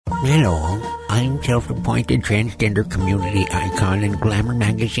Hello, I'm self-appointed transgender community icon and Glamour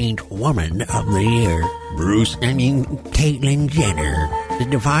Magazine's Woman of the Year, Caitlyn Jenner. The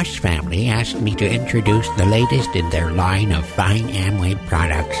DeVos family asked me to introduce the latest in their line of fine Amway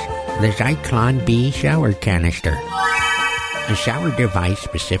products, the Zyklon B shower canister. A shower device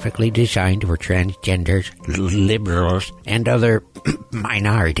specifically designed for transgenders, liberals, and other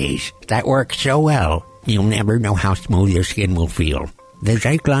minorities that works so well, you'll never know how smooth your skin will feel. The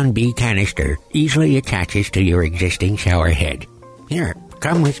Zyklon B canister easily attaches to your existing shower head. Here,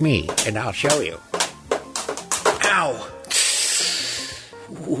 come with me, and I'll show you. Ow!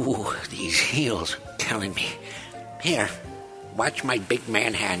 Ooh, these heels are killing me. Here, watch my big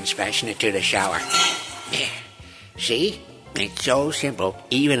man hands fasten it to the shower. See? It's so simple,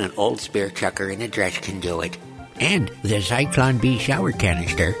 even an old spear chucker in a dress can do it. And the Zyklon B shower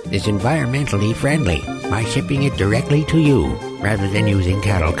canister is environmentally friendly by shipping it directly to you rather than using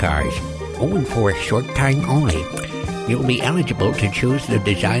cattle cars. Oh, and for a short time only, you'll be eligible to choose the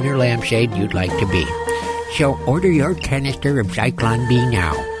designer lampshade you'd like to be. So order your canister of Zyklon B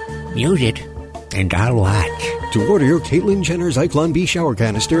now. Use it, and I'll watch. To order your Caitlyn Jenner Zyklon B shower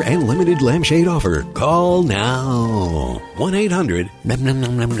canister and limited lampshade offer, call now. 1-800.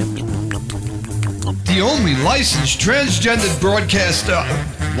 The only licensed transgender broadcaster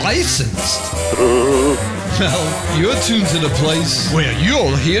licensed. Well, you're tuned to the place where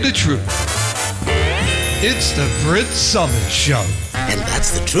you'll hear the truth. It's the Brit Summer Show. And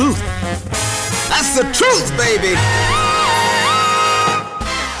that's the truth. That's the truth, baby.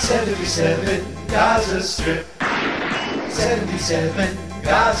 77 Gaza Strip. 77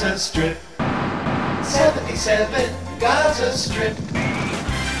 Gaza Strip. 77 Gaza Strip.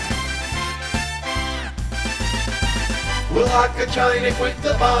 We'll hock a China quick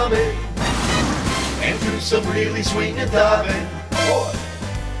the bombing and do some really swinging diving. Boy,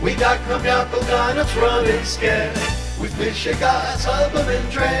 we got Kamyako Ganots running scared with Michigan's Hubba and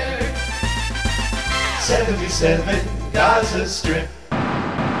Drag. 77 Gaza Strip.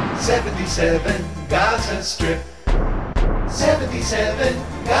 77 Gaza Strip. 77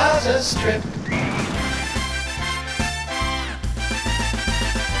 Gaza Strip.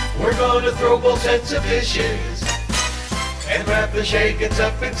 We're gonna throw both sets of dishes and wrap the shake-ins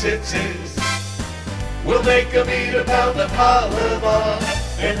up in sixes. We'll make 'em eat a pound of halava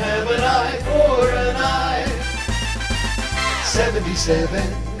and have an eye for an eye. 77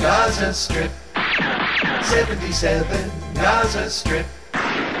 Gaza Strip. 77 Gaza Strip.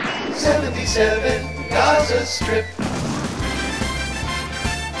 77 Gaza Strip.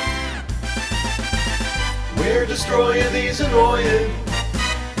 We're destroying these annoying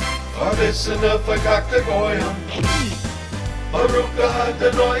Arbissina Fakaktagoyam Maruka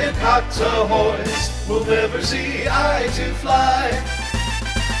Hadanoyan Katsa hoist. We'll never see eye to fly.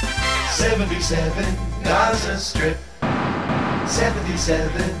 77 Gaza Strip.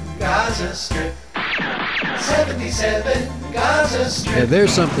 77 Gaza Strip. 77 Gaza Strip. Yeah,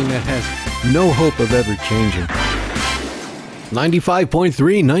 there's something that has no hope of ever changing.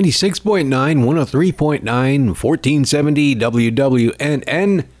 95.3, 96.9, 103.9, 1470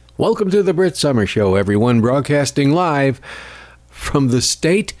 WWNN. Welcome to the Brit Summer Show, everyone, broadcasting live from the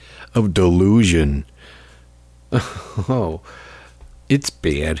state of delusion. Oh, it's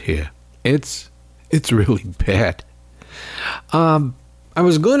bad here. It's really bad. I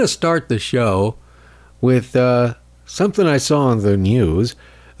was going to start the show with something I saw on the news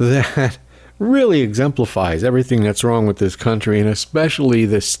that really exemplifies everything that's wrong with this country and especially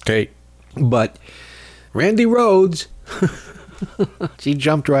this state. But Randy Rhoads, she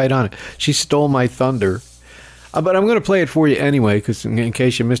jumped right on it. She stole my thunder. But I'm going to play it for you anyway, because in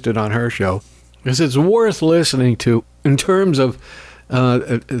case you missed it on her show, because it's worth listening to in terms of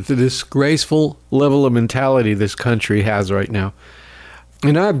the disgraceful level of mentality this country has right now.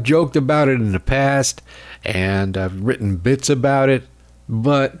 And I've joked about it in the past, and I've written bits about it,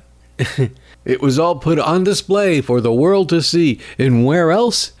 but it was all put on display for the world to see. And where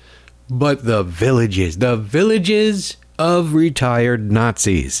else but the villages of retired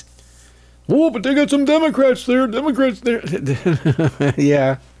Nazis. Oh, but they got some Democrats there.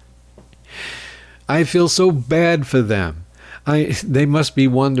 Yeah. I feel so bad for them. They must be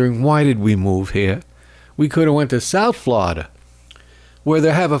wondering, why did we move here? We could have went to South Florida, where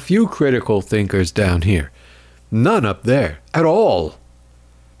they have a few critical thinkers down here. None up there at all.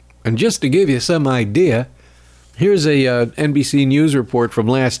 And just to give you some idea, here's a NBC News report from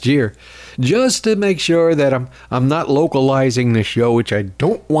last year, just to make sure that I'm not localizing the show, which I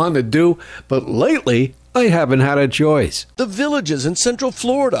don't want to do. But lately, I haven't had a choice. The Villages in Central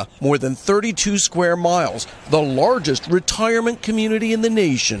Florida, more than 32 square miles, the largest retirement community in the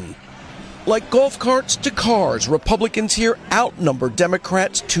nation. Like golf carts to cars, Republicans here outnumber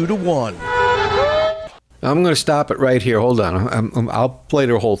Democrats 2-1. I'm going to stop it right here. Hold on. I'll play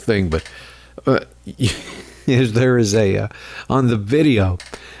the whole thing, but there is on the video,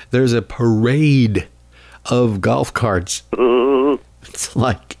 there's a parade of golf carts. It's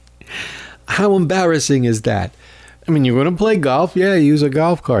like, how embarrassing is that? I mean, you're going to play golf? Yeah, use a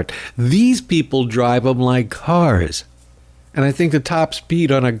golf cart. These people drive them like cars. And I think the top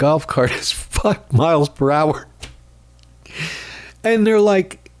speed on a golf cart is 5 miles per hour. And they're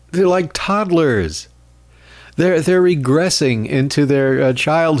like toddlers. They're regressing into their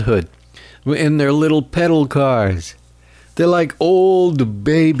childhood in their little pedal cars. They're like old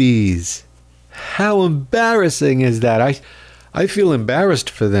babies. How embarrassing is that? I feel embarrassed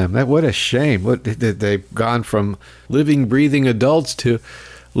for them. What a shame. They've gone from living, breathing adults to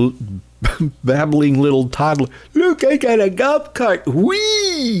babbling little toddler. Look, I got a golf cart.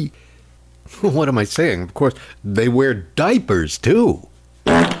 Whee! What am I saying? Of course, they wear diapers too.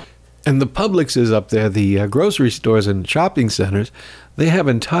 And the Publix is up there, the grocery stores and shopping centers, they have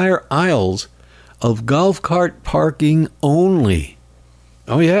entire aisles of golf cart parking only.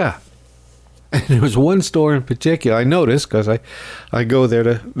 Oh, yeah. And there was one store in particular, I noticed, because I go there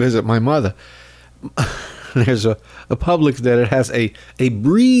to visit my mother. There's a Publix that it has a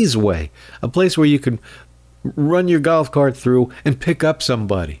breezeway, a place where you can run your golf cart through and pick up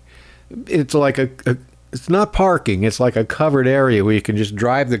somebody. It's like it's not parking, it's like a covered area where you can just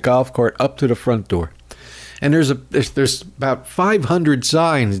drive the golf cart up to the front door. And there's about 500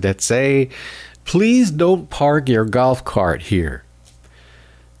 signs that say, please don't park your golf cart here.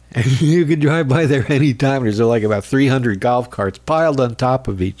 And you can drive by there anytime. There's like about 300 golf carts piled on top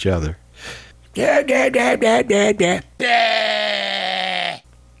of each other. Now,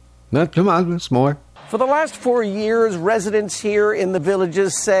 come on, there's more. For the last 4 years, residents here in the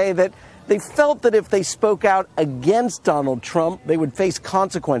Villages say that they felt that if they spoke out against Donald Trump, they would face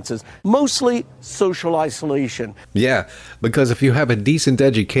consequences, mostly social isolation. Yeah, because if you have a decent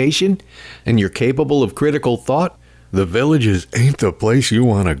education and you're capable of critical thought, the Villages ain't the place you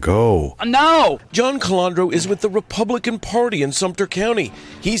want to go. No! John Calandro is with the Republican Party in Sumter County.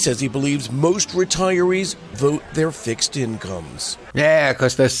 He says he believes most retirees vote their fixed incomes. Yeah,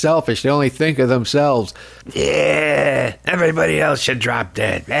 because they're selfish. They only think of themselves. Yeah, everybody else should drop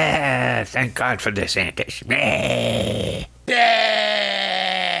dead. Yeah, thank God for DeSantis.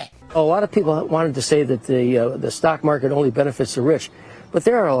 Yeah. A lot of people wanted to say that the stock market only benefits the rich. But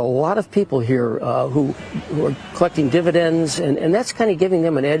there are a lot of people here who are collecting dividends, and that's kind of giving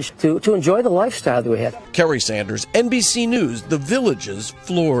them an edge to enjoy the lifestyle that we have. Kerry Sanders, NBC News, The Villages,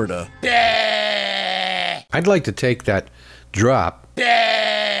 Florida. I'd like to take that drop,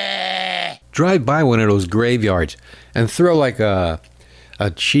 drive by one of those graveyards, and throw like a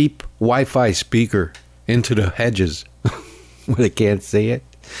cheap Wi-Fi speaker into the hedges where they can't see it.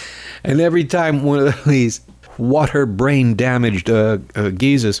 And every time one of these water brain damaged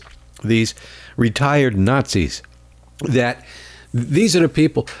geezers, these retired Nazis, that these are the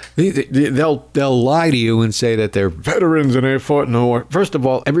people, they'll lie to you and say that they're veterans and they fought in the war. First of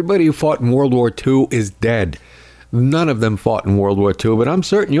all, everybody who fought in World War II is dead. None of them fought in World War II, but I'm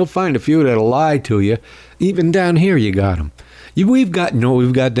certain you'll find a few that'll lie to you. Even down here you got them. We've got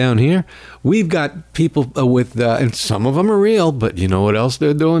down here? We've got people with, and some of them are real, but you know what else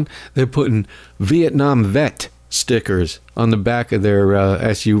they're doing? They're putting Vietnam vet stickers on the back of their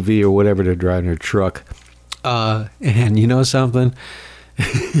SUV or whatever they're driving, their truck. And you know something?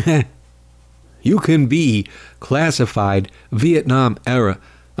 You can be classified Vietnam era.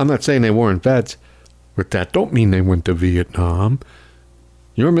 I'm not saying they weren't vets, but that don't mean they went to Vietnam.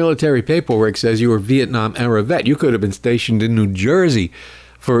 Your military paperwork says you were Vietnam era vet. You could have been stationed in New Jersey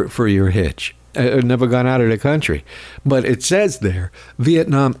for your hitch. Never gone out of the country. But it says there,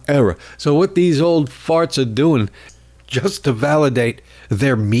 Vietnam era. So what these old farts are doing, just to validate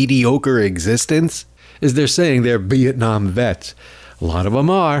their mediocre existence, is they're saying they're Vietnam vets. A lot of them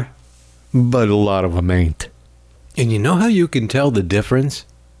are, but a lot of them ain't. And you know how you can tell the difference?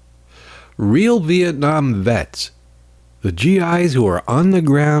 Real Vietnam vets, the GIs who are on the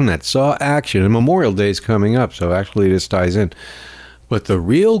ground that saw action, and Memorial Day's coming up, so actually this ties in. But the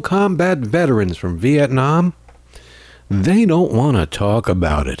real combat veterans from Vietnam, they don't want to talk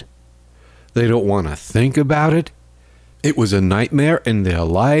about it. They don't want to think about it. It was a nightmare in their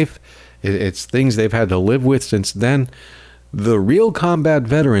life. It's things they've had to live with since then. The real combat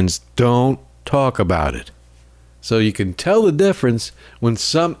veterans don't talk about it. So you can tell the difference when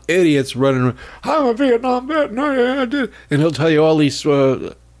some idiot's running around, I'm a Vietnam vet, and he'll tell you all these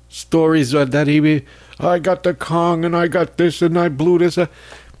stories that I got the Kong and I got this and I blew this.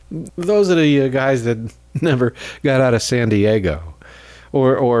 Those are the guys that never got out of San Diego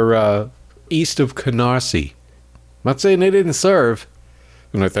or east of Canarsie. I'm not saying they didn't serve,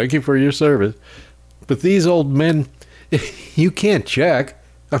 and I thank you for your service, but these old men, you can't check.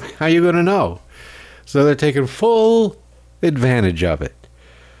 I mean, how are you going to know? So they're taking full advantage of it.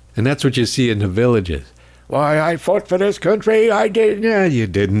 And that's what you see in the villages. Why, I fought for this country. I did. Yeah, you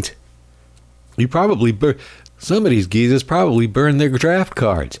didn't. You probably some of these geezers probably burned their draft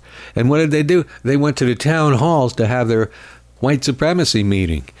cards. And what did they do? They went to the town halls to have their white supremacy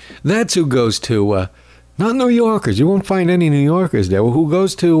meeting. That's who goes to, not New Yorkers. You won't find any New Yorkers there. Who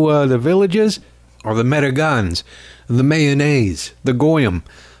goes to the villages are the Metagans, the Mayonnaise, the Goyim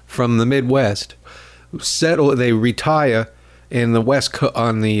from the Midwest. They retire in the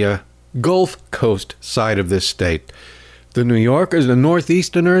on the Gulf Coast side of this state. The New Yorkers, the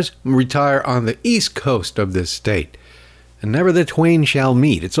Northeasterners, retire on the East Coast of this state. And never the twain shall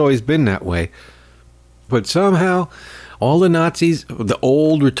meet. It's always been that way. But somehow, all the Nazis, the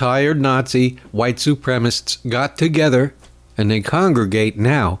old retired Nazi white supremacists, got together and they congregate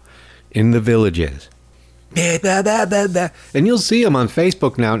now in the villages. And you'll see them on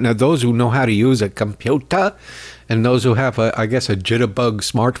Facebook now. Now, those who know how to use a computer and those who have, a jitterbug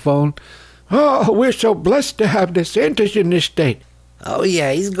smartphone. Oh, we're so blessed to have DeSantis in this state. Oh,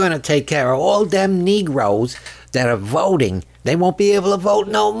 yeah, he's going to take care of all them Negroes that are voting. They won't be able to vote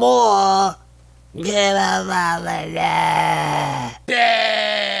no more. Get out of there.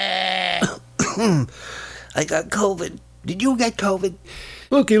 I got COVID. Did you get COVID?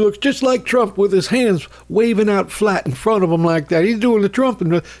 Look, he looks just like Trump with his hands waving out flat in front of him like that. He's doing the Trump.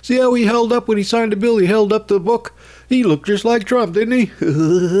 And see how he held up when he signed the bill? He held up the book. He looked just like Trump, didn't he?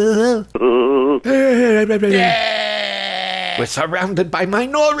 We're surrounded by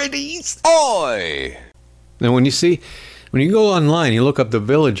minorities. Oi! Now, when you go online, you look up the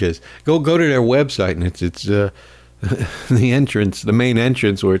villages. Go to their website, and it's the entrance, the main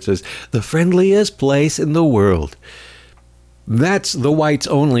entrance, where it says the friendliest place in the world. That's the whites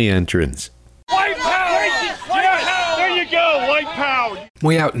only entrance. White power! There you go, white power!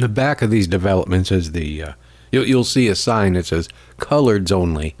 Way out in the back of these developments is you'll see a sign that says coloreds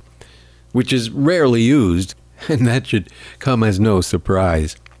only, which is rarely used, and that should come as no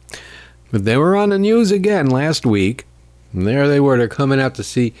surprise. But they were on the news again last week, and there they were. They're coming out to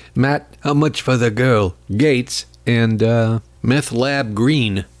see Matt, how much for the girl, Gates, and Meth Lab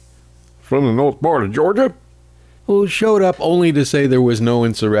Green. From the north part of Georgia? Who showed up only to say there was no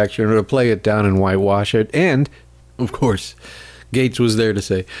insurrection or to play it down and whitewash it. And, of course, Gates was there to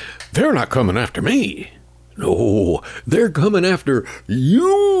say, they're not coming after me. No, they're coming after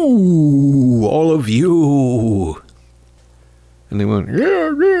you, all of you. And they went,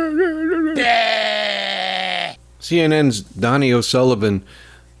 yeah. CNN's Donnie O'Sullivan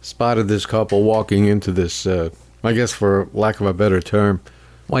spotted this couple walking into this, I guess for lack of a better term,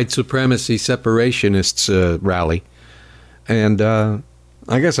 white supremacy separationists rally. And I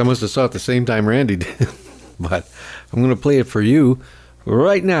guess I must have saw it at the same time Randy did. But I'm going to play it for you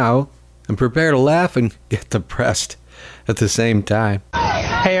right now and prepare to laugh and get depressed at the same time.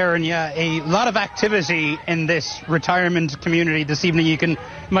 Hey, Aaron, yeah, a lot of activity in this retirement community this evening. You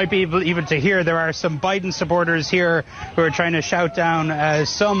might be able even to hear there are some Biden supporters here who are trying to shout down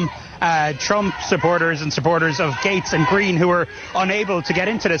some Trump supporters and supporters of Gates and Green who are unable to get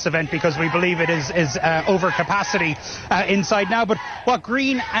into this event because we believe it is over capacity inside now. But what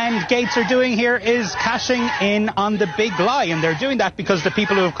Green and Gates are doing here is cashing in on the big lie, and they're doing that because the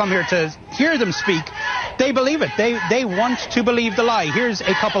people who have come here to hear them speak, they believe it. They want to believe the lie. Here's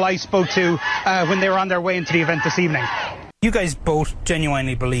a couple I spoke to when they were on their way into the event this evening. You guys both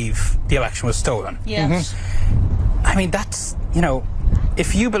genuinely believe the election was stolen? Yes. Mm-hmm. I mean, that's,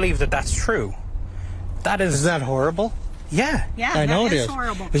 if you believe that that's true, that is... Is that horrible? Yeah. Yeah, I know it is.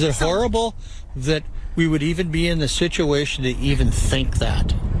 Horrible. Is it horrible that we would even be in the situation to even think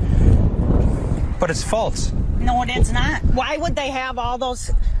that? But it's false. No, it is not. Why would they have all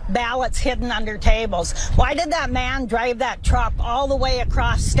those ballots hidden under tables? Why did that man drive that truck all the way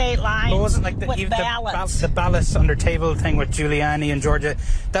across state lines? It wasn't like with ballots? The ballots under table thing with Giuliani and Georgia.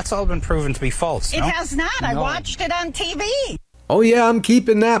 That's all been proven to be false. It no? has not. I watched it on TV. Oh yeah, I'm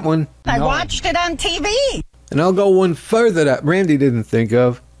keeping that one. I watched it on TV. And I'll go one further that Randy didn't think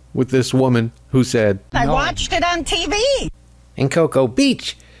of with this woman who said, I watched it on TV. In Cocoa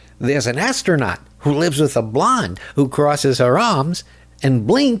Beach, there's an astronaut who lives with a blonde who crosses her arms and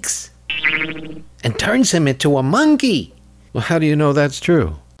blinks and turns him into a monkey. Well, how do you know that's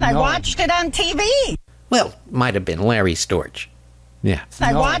true? I watched it on TV. Well, might have been Larry Storch. Yeah.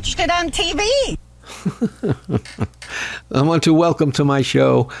 I watched it on TV. I want to welcome to my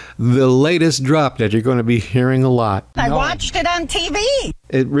show the latest drop that you're going to be hearing a lot. I watched it on TV.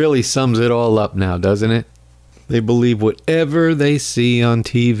 It really sums it all up now, doesn't it? They believe whatever they see on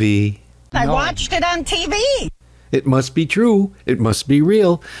TV. I watched it on TV. It must be true. It must be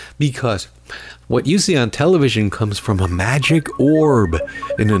real. Because what you see on television comes from a magic orb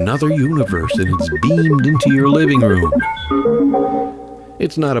in another universe, and it's beamed into your living room.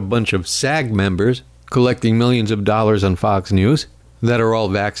 It's not a bunch of SAG members collecting millions of dollars on Fox News that are all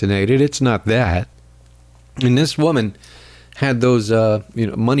vaccinated. It's not that. And this woman had those,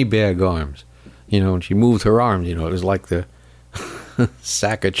 money bag arms. And she moved her arms. It was like the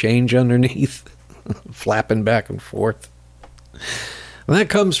sack of change underneath, flapping back and forth. And that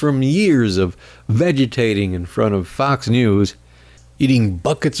comes from years of vegetating in front of Fox News, eating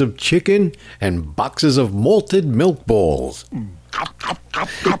buckets of chicken and boxes of malted milk balls.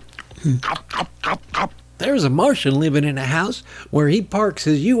 There's a Martian living in a house where he parks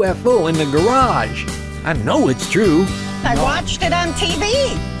his UFO in the garage. I know it's true. I watched it on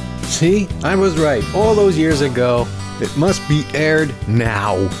TV. See, I was right all those years ago. It must be aired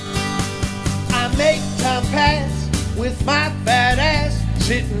now. I make time pass with my fat ass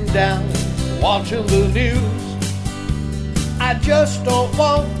sitting down watching the news. I just don't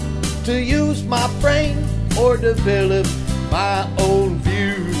want to use my brain or develop my own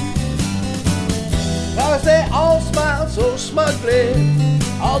views. Cause they all smile so smugly,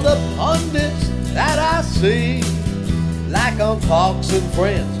 all the pundits that I see. Like on Fox and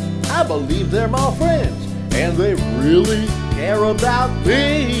Friends, I believe they're my friends, and they really care about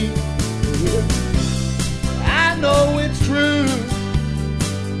me. I know it's true,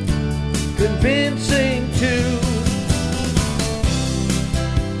 convincing too,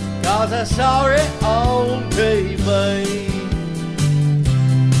 cause I saw it on TV.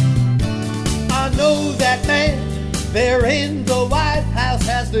 I know that man there in the White House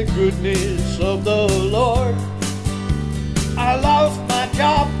has the goodness of the Lord. I lost my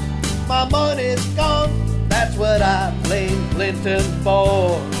job, my money's gone, that's what I blame Clinton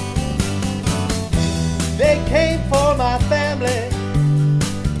for. They came for my family,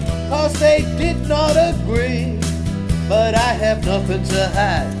 cause they did not agree. But I have nothing to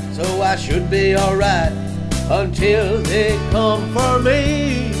hide, so I should be alright until they come for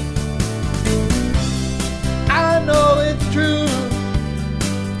me. I know it's true,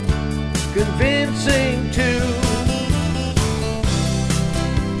 convincing too,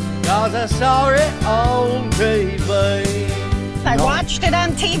 cause I saw it on TV. I watched it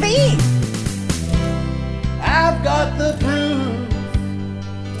on TV. I've got the proof,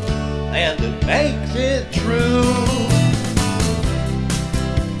 and it makes it true,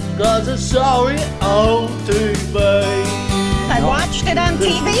 cause I saw it on TV. I watched it on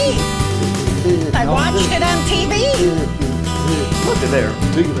TV. I watched it on TV. Look at there,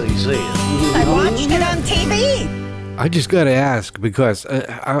 TV says. I watched it on TV. I just got to ask, because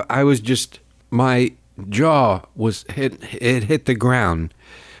I was just, my jaw was hit the ground.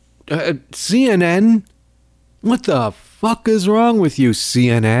 CNN? What the fuck is wrong with you,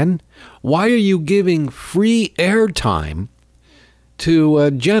 CNN? Why are you giving free airtime to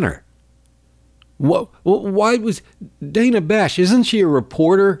Jenner? Why was Dana Bash? Isn't she a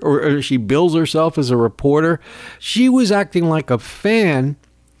reporter, or she bills herself as a reporter? She was acting like a fan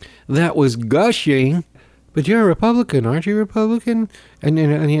that was gushing. But you're a Republican, aren't you? Republican? And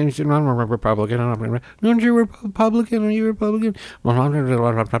he said, "I'm a Republican. Aren't you Republican? Are you Republican?"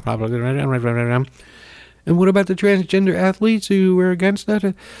 And what about the transgender athletes who were against that?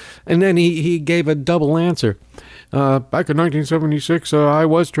 And then he gave a double answer. Back in 1976, I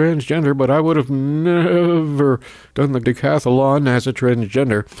was transgender, but I would have never done the decathlon as a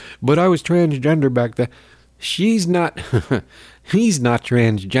transgender. But I was transgender back then. She's not, he's not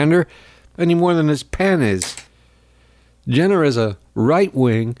transgender any more than his pen is. Jenner is a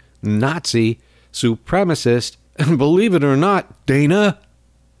right-wing Nazi supremacist, and believe it or not, Dana,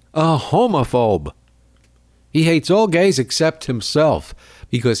 a homophobe. He hates all gays except himself,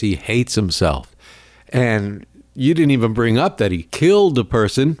 because he hates himself. And you didn't even bring up that he killed a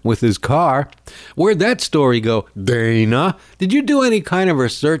person with his car. Where'd that story go, Dana? Did you do any kind of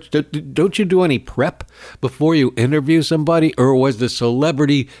research? Don't you do any prep before you interview somebody? Or was the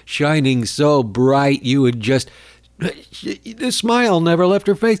celebrity shining so bright you would just... The smile never left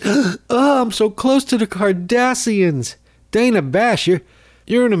her face. Oh, I'm so close to the Kardashians. Dana Bash,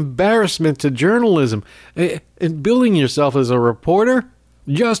 you're an embarrassment to journalism. And billing yourself as a reporter?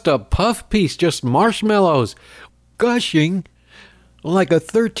 Just a puff piece, just marshmallows, gushing like a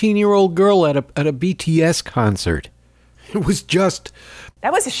 13-year-old girl at a BTS concert. It was just...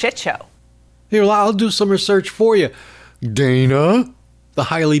 That was a shit show. Here, I'll do some research for you. Dana, the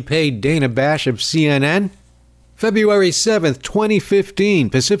highly paid Dana Bash of CNN. February 7th, 2015,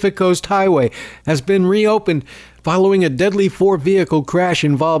 Pacific Coast Highway has been reopened following a deadly four-vehicle crash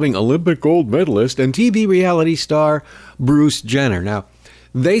involving Olympic gold medalist and TV reality star Bruce Jenner. Now,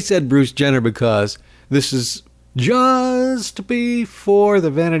 they said Bruce Jenner because this is just before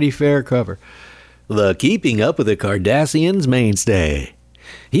the Vanity Fair cover. The Keeping Up with the Kardashians mainstay.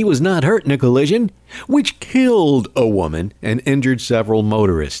 He was not hurt in a collision, which killed a woman and injured several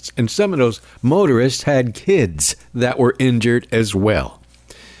motorists. And some of those motorists had kids that were injured as well.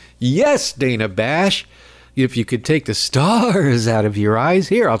 Yes, Dana Bash, if you could take the stars out of your eyes,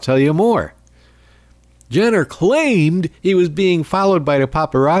 here, I'll tell you more. Jenner claimed he was being followed by the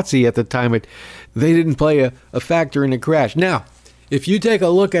paparazzi at the time, but they didn't play a factor in the crash. Now, if you take a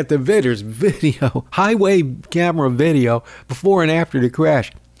look at the video, highway camera video, before and after the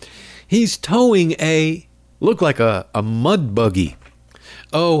crash, he's towing look like a mud buggy.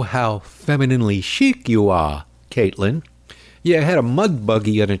 Oh, how femininely chic you are, Caitlin. Yeah, had a mud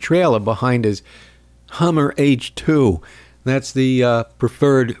buggy and a trailer behind his Hummer H2. That's the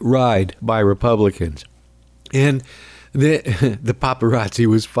preferred ride by Republicans. And the paparazzi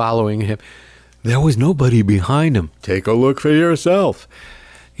was following him. There was nobody behind him. Take a look for yourself.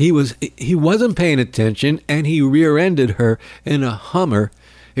 He wasn't paying attention, and he rear-ended her in a Hummer.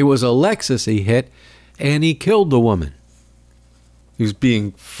 It was a Lexus he hit, and he killed the woman. He was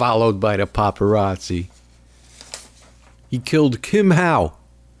being followed by the paparazzi. He killed Kim Howe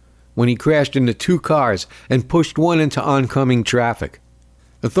when he crashed into two cars and pushed one into oncoming traffic.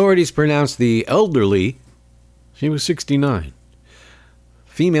 Authorities pronounced the elderly, she was 69,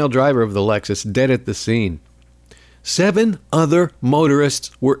 female driver of the Lexus, dead at the scene. 7 other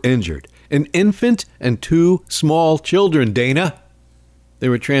motorists were injured. An infant and 2 small children, Dana. They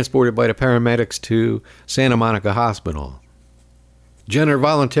were transported by the paramedics to Santa Monica Hospital. Jenner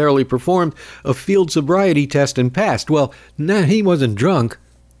voluntarily performed a field sobriety test and passed. Well, no, he wasn't drunk.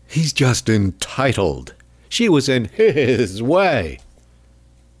 He's just entitled. She was in his way.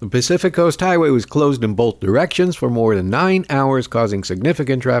 The Pacific Coast Highway was closed in both directions for more than 9 hours, causing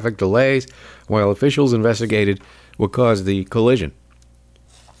significant traffic delays, while officials investigated what caused the collision.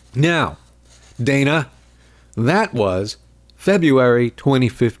 Now, Dana, that was February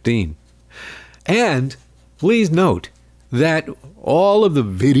 2015. And please note that all of the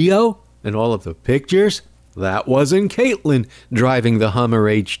video and all of the pictures, that wasn't Caitlin driving the Hummer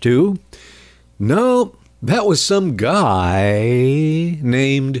H2. No, that was some guy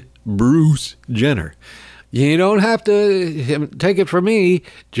named Bruce Jenner. You don't have to take it from me.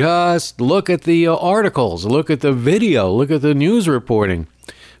 Just look at the articles, look at the video, look at the news reporting.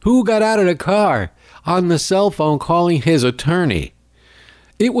 Who got out of the car on the cell phone calling his attorney?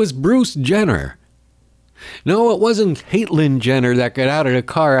 It was Bruce Jenner. No, it wasn't Caitlyn Jenner that got out of the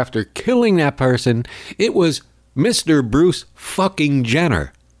car after killing that person. It was Mr. Bruce fucking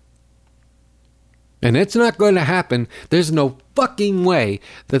Jenner. And it's not going to happen. There's no fucking way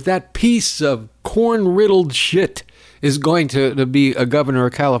that that piece of corn-riddled shit is going to be a governor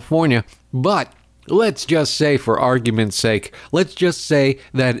of California. But let's just say, for argument's sake, let's just say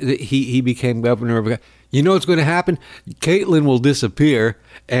that he became governor of... You know what's going to happen? Caitlyn will disappear,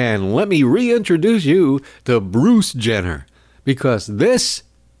 and let me reintroduce you to Bruce Jenner. Because this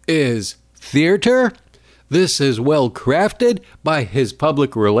is theater. This is well crafted by his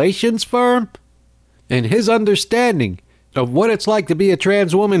public relations firm. And his understanding of what it's like to be a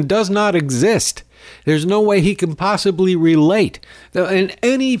trans woman does not exist. There's no way he can possibly relate. In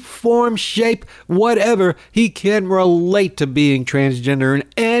any form, shape, whatever, he can relate to being transgender in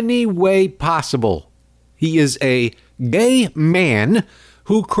any way possible. He is a gay man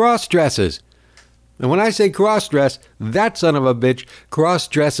who cross-dresses. And when I say cross-dress, that son of a bitch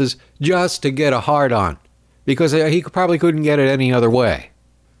cross-dresses just to get a hard-on. Because he probably couldn't get it any other way.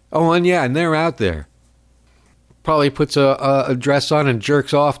 Oh, and yeah, and they're out there. Probably puts a dress on and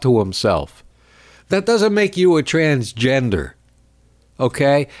jerks off to himself. That doesn't make you a transgender.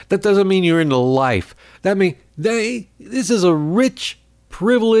 Okay? That doesn't mean you're into life. That means this is a rich,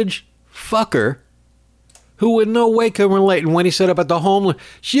 privileged fucker who in no way can relate. And when he said about the homeless,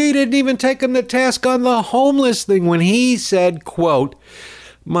 she didn't even take him to task on the homeless thing when he said, quote,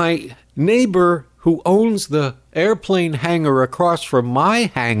 my neighbor who owns the airplane hangar across from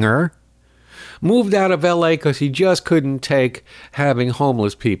my hangar moved out of L.A. because he just couldn't take having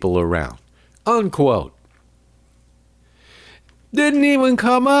homeless people around. Unquote. Didn't even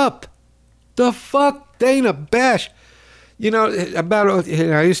come up. The fuck, Dana Bash. You know,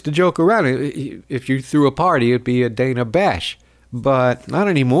 I used to joke around. If you threw a party, it'd be a Dana Bash. But not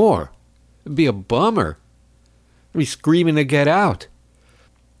anymore. It'd be a bummer. I'd be screaming to get out.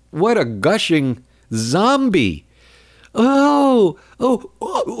 What a gushing zombie. Oh,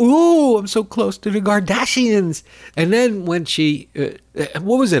 I'm so close to the Kardashians. And then when she,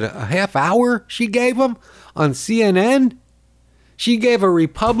 what was it, a half hour she gave him on CNN? She gave a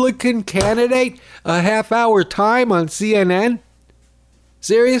Republican candidate a half hour time on CNN?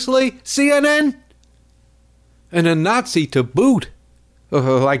 Seriously? CNN? And a Nazi to boot.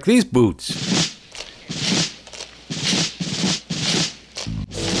 Like these boots.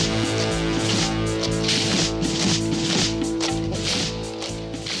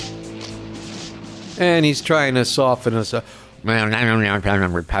 And he's trying to soften us up. Well,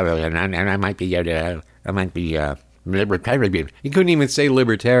 I'm Republican, and I might be libertarian. He couldn't even say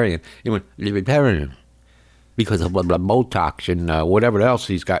libertarian. He went libertarian because of Botox and whatever else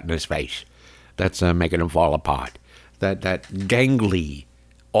he's got in his face. That's making him fall apart. That gangly,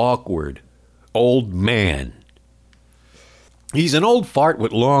 awkward, old man. He's an old fart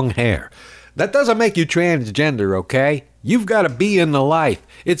with long hair. That doesn't make you transgender, okay? You've got to be in the life.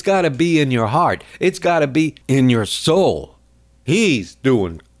 It's got to be in your heart. It's got to be in your soul. He's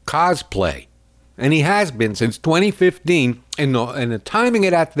doing cosplay. And he has been since 2015. And the timing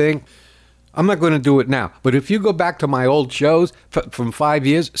of that thing, I'm not going to do it now. But if you go back to my old shows from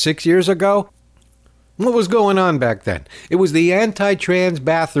 6 years ago, what was going on back then? It was the anti-trans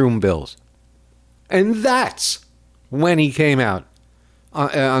bathroom bills. And that's when he came out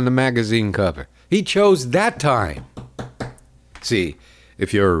on the magazine cover. He chose that time. See,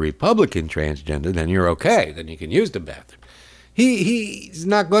 if you're a Republican transgender, then you're okay. Then you can use the bathroom. He's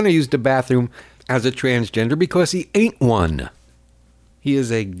not going to use the bathroom as a transgender because he ain't one. He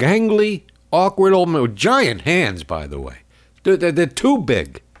is a gangly, awkward old man with giant hands, by the way. They're too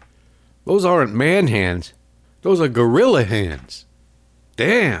big. Those aren't man hands. Those are gorilla hands.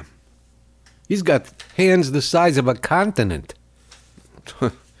 Damn. He's got hands the size of a continent.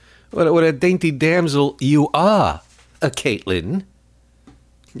 What a dainty damsel you are, Caitlin.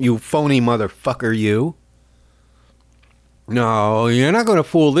 You phony motherfucker, you. No, you're not going to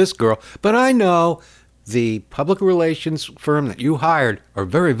fool this girl. But I know the public relations firm that you hired are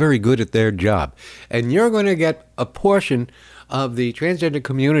very, very good at their job. And you're going to get a portion of the transgender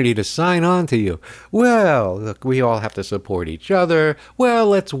community to sign on to you. Well, look, we all have to support each other. Well,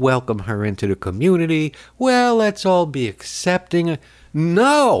 let's welcome her into the community. Well, let's all be accepting.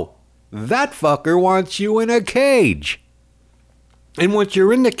 No! That fucker wants you in a cage. And once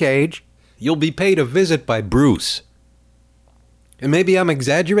you're in the cage, you'll be paid a visit by Bruce. And maybe I'm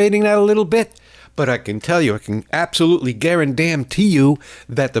exaggerating that a little bit, but I can tell you, I can absolutely guarantee you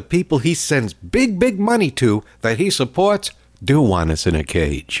that the people he sends big, big money to, that he supports, do want us in a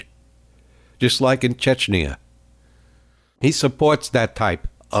cage. Just like in Chechnya. He supports that type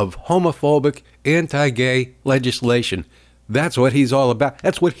of homophobic, anti-gay legislation. That's what he's all about.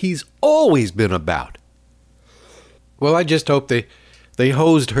 That's what he's always been about. Well, I just hope they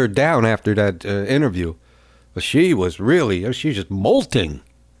hosed her down after that interview. But she was really, she's just molting.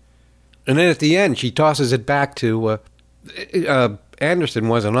 And then at the end, she tosses it back to, Anderson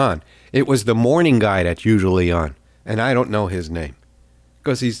wasn't on. It was the morning guy that's usually on. And I don't know his name.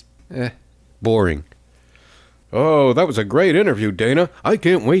 Because he's, boring. Oh, that was a great interview, Dana. I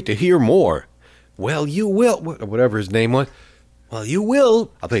can't wait to hear more. Well, you will, whatever his name was. Well, you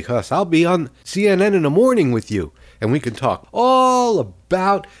will, because I'll be on CNN in the morning with you. And we can talk all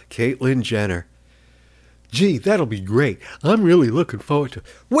about Caitlyn Jenner. Gee, that'll be great. I'm really looking forward to it.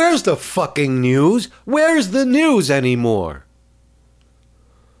 Where's the fucking news? Where's the news anymore?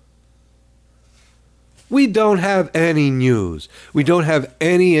 We don't have any news. We don't have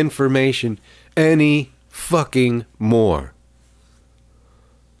any information any fucking more.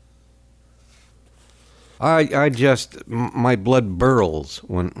 I just, my blood burls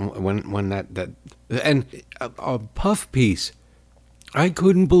when that and a puff piece. I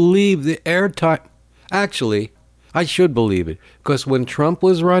couldn't believe the airtime. Actually, I should believe it, because when Trump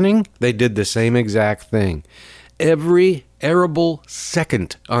was running, they did the same exact thing. Every arable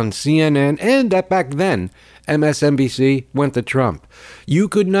second on CNN, and that back then, MSNBC went to Trump. You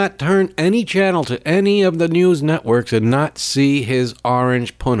could not turn any channel to any of the news networks and not see his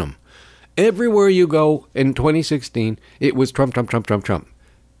orange punum. Everywhere you go in 2016, it was Trump, Trump, Trump, Trump, Trump.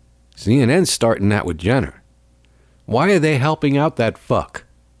 CNN's starting that with Jenner. Why are they helping out that fuck?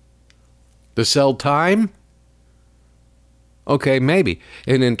 To sell time? Okay, maybe.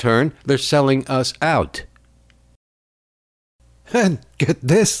 And in turn, they're selling us out. And get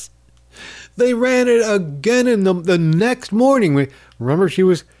this, they ran it again in the next morning. Remember she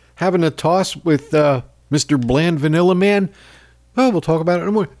was having a toss with Mr. Bland Vanilla Man? Oh, we'll talk about it in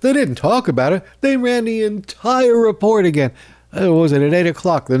the morning. They didn't talk about it. They ran the entire report again. What was it, at 8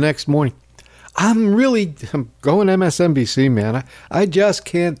 o'clock the next morning? I'm going MSNBC, man. I just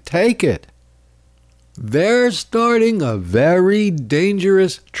can't take it. They're starting a very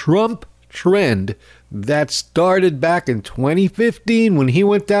dangerous Trump trend that started back in 2015 when he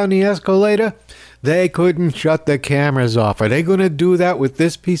went down the escalator. They couldn't shut the cameras off. Are they going to do that with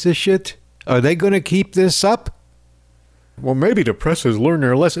this piece of shit? Are they going to keep this up? Well, maybe the press has learned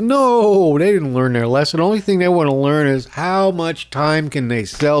their lesson. No, they didn't learn their lesson. The only thing they want to learn is how much time can they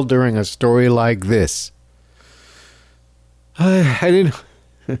sell during a story like this. I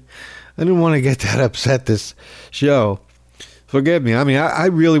didn't want to get that upset this show. Forgive me. I mean, I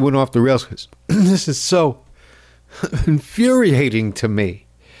really went off the rails because this is so infuriating to me.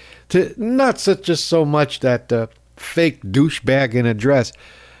 Not just so much that fake douchebag in a dress,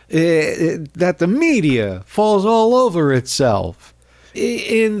 that the media falls all over itself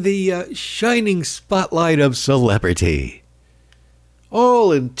in the shining spotlight of celebrity.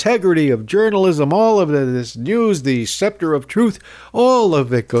 All integrity of journalism, all of this news, the scepter of truth, all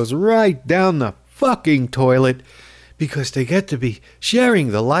of it goes right down the fucking toilet because they get to be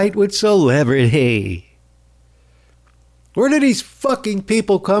sharing the light with celebrity. Where do these fucking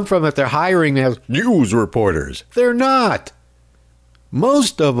people come from that they're hiring as news reporters? They're not.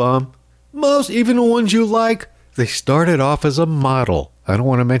 Most of them, even the ones you like, they started off as a model. I don't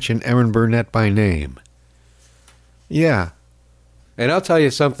want to mention Erin Burnett by name. Yeah. And I'll tell you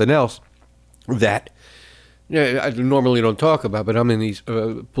something else that I normally don't talk about, but I'm in these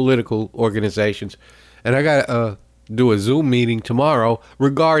political organizations, and I got to do a Zoom meeting tomorrow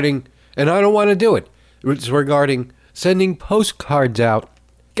regarding, and I don't want to do it, it's regarding sending postcards out.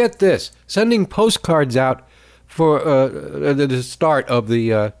 Get this, sending postcards out for the start of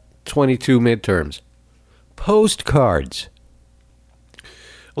the 22 midterms. Postcards.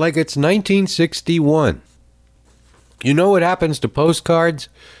 Like it's 1961. You know what happens to postcards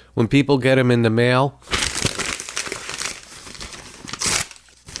when people get them in the mail?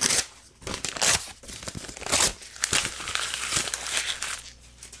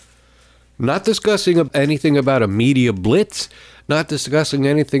 Not discussing anything about a media blitz, not discussing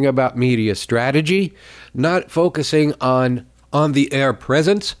anything about media strategy, not focusing on the air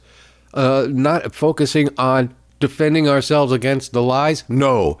presence, not focusing on defending ourselves against the lies.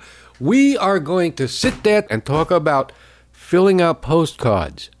 No, we are going to sit there and talk about filling out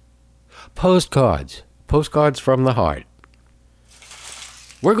postcards. Postcards from the heart.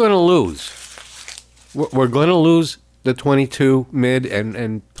 We're going to lose. We're going to lose the 22 mid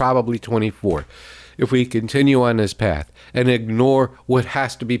and probably 24 if we continue on this path and ignore what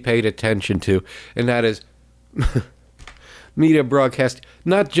has to be paid attention to, and that is media broadcast.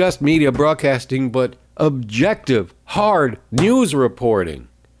 Not just media broadcasting, but objective, hard news reporting.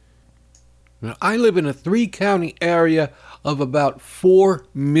 Now, I live in a 3-county area of about 4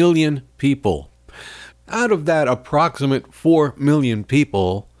 million people. Out of that approximate 4 million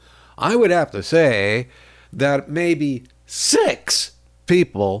people, I would have to say that maybe 6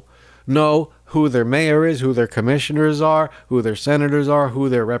 people know who their mayor is, who their commissioners are, who their senators are, who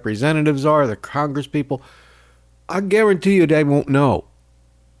their representatives are, their congresspeople. I guarantee you they won't know.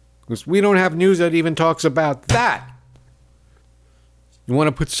 Because we don't have news that even talks about that. You want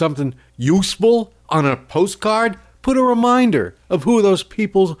to put something useful on a postcard? Put a reminder of who those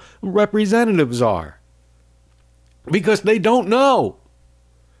people's representatives are. Because they don't know.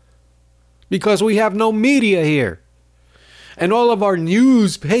 Because we have no media here. And all of our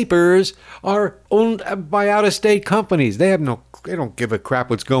newspapers are owned by out-of-state companies. They don't give a crap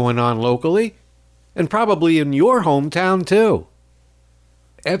what's going on locally. And probably in your hometown, too.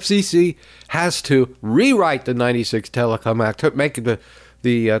 FCC has to rewrite the 96 Telecom Act, make it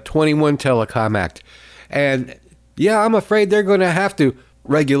the 21 Telecom Act. And, yeah, I'm afraid they're going to have to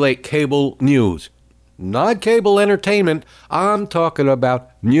regulate cable news. Not cable entertainment, I'm talking about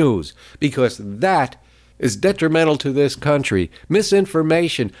news, because that is detrimental to this country.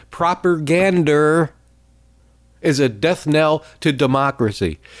 Misinformation, propaganda is a death knell to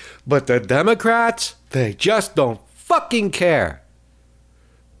democracy. But the Democrats, they just don't fucking care.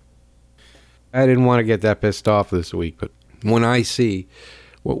 I didn't want to get that pissed off this week, but when I see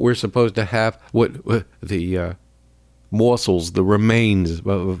what we're supposed to have, what the morsels, the remains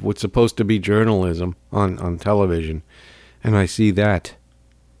of what's supposed to be journalism on television, and I see that,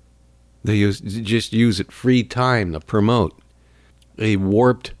 they just use it free time to promote a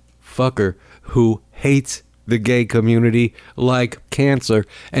warped fucker who hates the gay community like cancer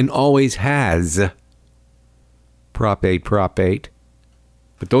and always has. Prop 8, Prop 8.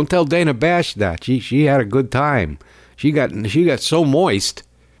 But don't tell Dana Bash that. She had a good time. She got so moist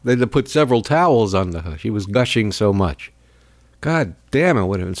they had to put several towels on her. She was gushing so much. God damn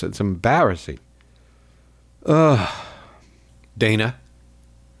it, it's embarrassing. Dana.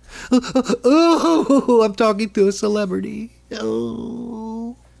 Oh, I'm talking to a celebrity.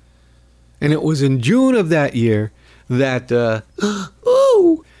 Oh. And it was in June of that year that the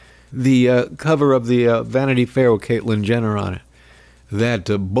cover of the Vanity Fair with Caitlyn Jenner on it, that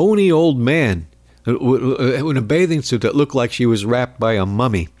bony old man in a bathing suit that looked like she was wrapped by a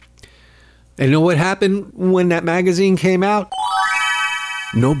mummy. And you know what happened when that magazine came out?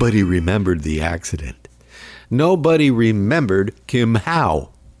 Nobody remembered the accident. Nobody remembered Kim Howe.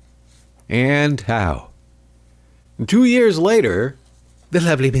 And how. 2 years later, the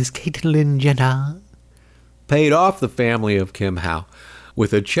lovely Miss Caitlyn Jenner paid off the family of Kim Howe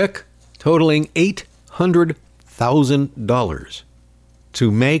with a check totaling $800,000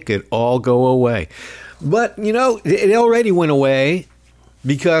 to make it all go away. But, it already went away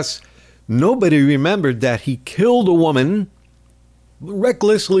because nobody remembered that he killed a woman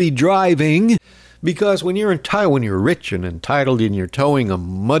recklessly driving. Because when you're rich and entitled and you're towing a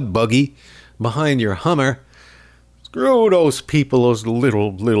mud buggy behind your Hummer, screw those people, those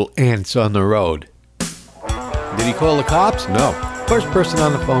little ants on the road. Did he call the cops? No. First person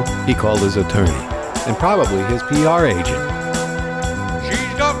on the phone, he called his attorney and probably his PR agent.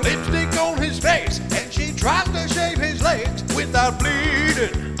 She's got lipstick on his face and she tries to shave his legs without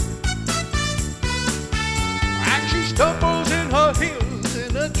bleeding. And she stumbles in her heels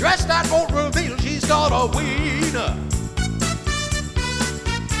in a dress that won't reveal she's got a wiener.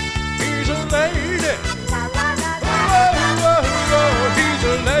 He's a lady. He's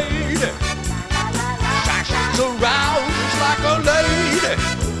a lady. She's around just like a lady.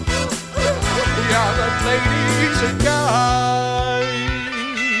 Yeah, that lady's a guy.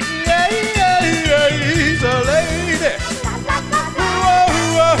 Yeah, he's a lady. He's a lady.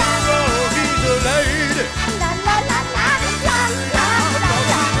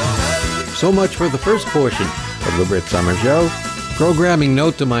 So much for the first portion of the Brit Summer Show. Programming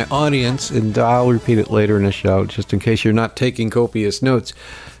note to my audience, and I'll repeat it later in the show, just in case you're not taking copious notes.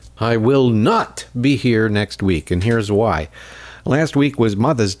 I will not be here next week, and here's why. Last week was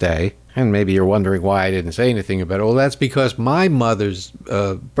Mother's Day, and maybe you're wondering why I didn't say anything about it. Well, that's because my mother's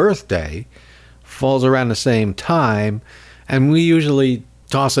birthday falls around the same time, and we usually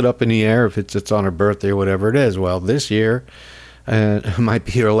toss it up in the air if it's on her birthday or whatever it is. Well, this year it might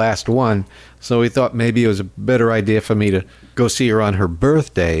be her last one, so we thought maybe it was a better idea for me to go see her on her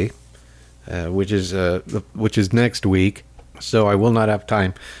birthday, which is next week. So I will not have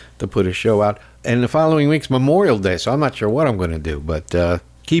time to put a show out. And the following week's Memorial Day, so I'm not sure what I'm going to do. But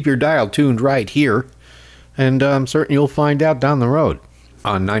keep your dial tuned right here, and I'm certain you'll find out down the road.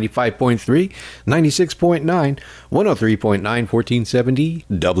 On 95.3, 96.9, 103.9, 1470,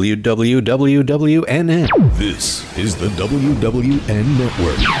 WWWNN. This is the WWN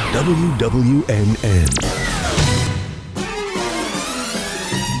Network. WWNN.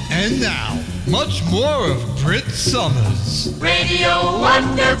 And now, much more of Brit Summers. Radio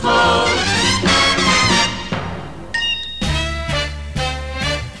Wonderful.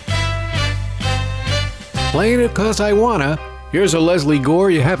 Playing it 'cause I wanna. Here's a Leslie Gore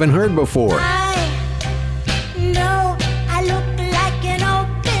you haven't heard before. No, I look like an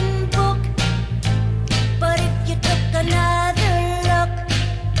open book, but if you took another look,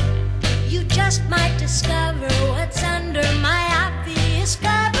 you just might discover what's under my obvious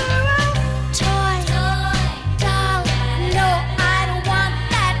cover. Toy, doll, no, I don't want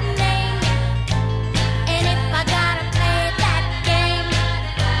that name. And if I gotta play that game,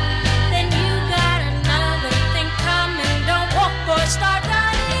 then you got another thing coming. Don't walk or start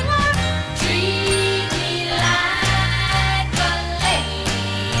running or treat me like a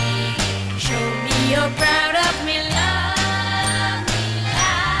lady. Show me you're proud of me, love me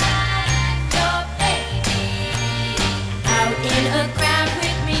like your baby. Out in a crowd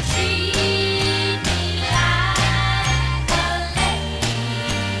with me, treat me like a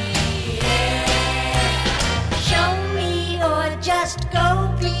lady. Yeah. Show me or just go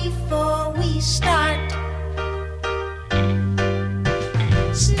before we start.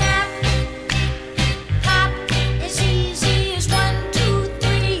 Snap, hop, as easy as 1, 2,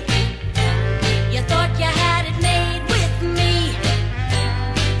 3. You thought you had it made with me.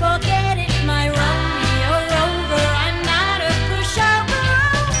 Forget it, my Romeo Rover. I'm not a pushover.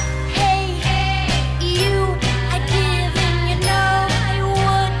 Hey, you, I'd give and you know I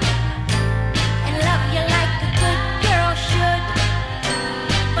would, and love you like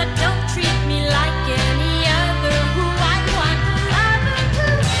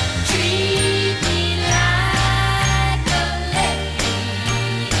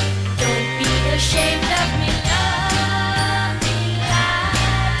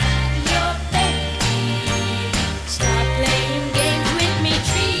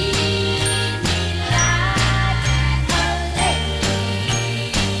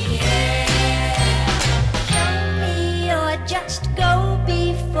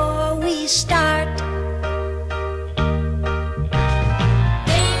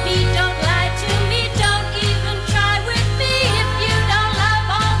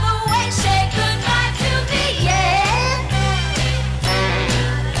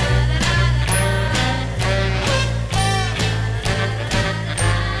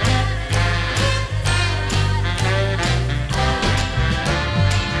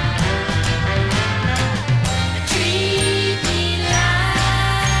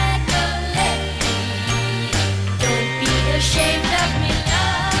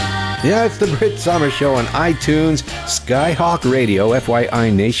Yeah, it's the Brit Summer Show on iTunes, Skyhawk Radio,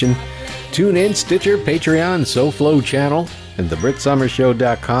 FYI Nation, TuneIn, Stitcher, Patreon, SoFlo channel, and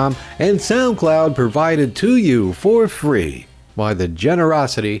thebritsummershow.com, and SoundCloud, provided to you for free by the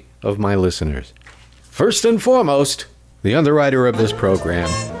generosity of my listeners. First and foremost, the underwriter of this program,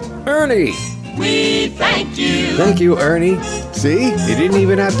 Ernie. We thank you. Thank you, Ernie. See, you didn't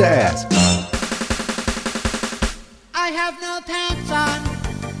even have to ask. I have no pants on.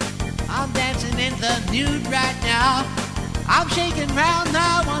 I'm dancing in the nude right now. I'm shaking round the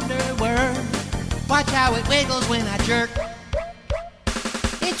underwear. Watch how it wiggles when I jerk.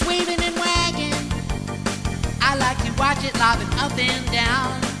 It's waving and wagging. I like to watch it lobbing up and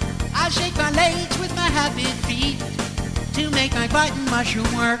down. I shake my legs with my happy feet to make my button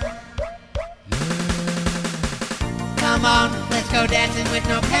mushroom work. Come on, let's go dancing with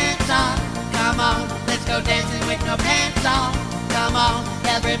no pants on. Come on, let's go dancing with no pants on. Come on,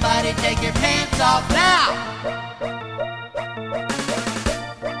 everybody take your pants off now.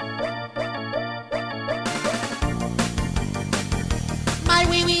 My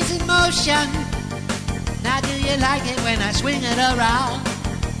wee-wee's in motion. Now do you like it when I swing it around?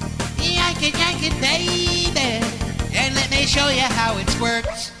 Yank it, baby. And let me show you how it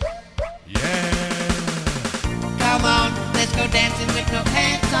squirts. Yeah. Come on, let's go dancing with no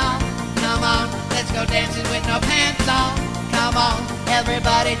pants on. Come on, let's go dancing with no pants on. Come on,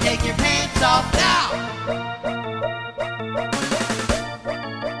 everybody take your pants off now.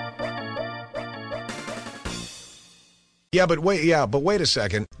 Yeah, but wait a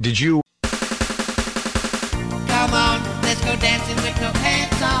second. Did you? Come on, let's go dancing with no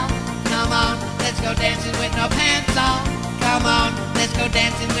pants on. Come on, let's go dancing with no pants on. Come on, let's go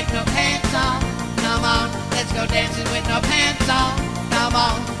dancing with no pants on. Come on, let's go dancing with no pants on. Come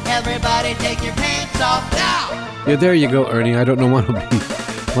on, everybody take your pants off now. Yeah, there you go, Ernie. I don't know when I'll be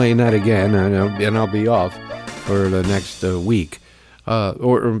playing that again, and I'll be off for the next week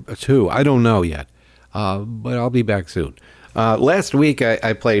or two. I don't know yet, but I'll be back soon. Last week,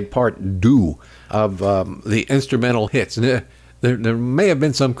 I played part 2 of the instrumental hits. There may have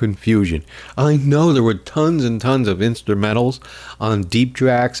been some confusion. I know there were tons and tons of instrumentals on deep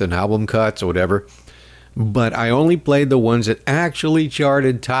tracks and album cuts or whatever, but I only played the ones that actually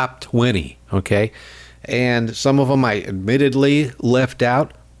charted top 20, okay? And some of them I admittedly left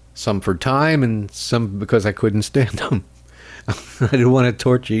out, some for time and some because I couldn't stand them. I didn't want to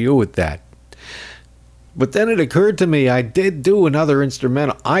torture you with that. But then it occurred to me I did do another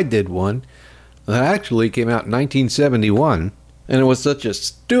instrumental. I did one that actually came out in 1971, and it was such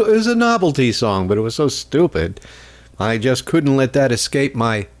it was a novelty song, but it was so stupid, I just couldn't let that escape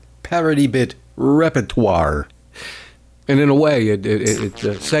my parody bit repertoire. And in a way, it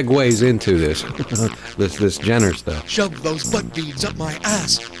segues into this this Jenner stuff. Shove those butt beads up my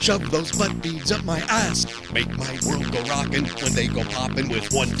ass. Shove those butt beads up my ass. Make my world go rockin' when they go poppin'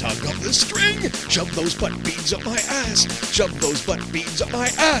 with one tug of the string. Shove those butt beads up my ass. Shove those butt beads up my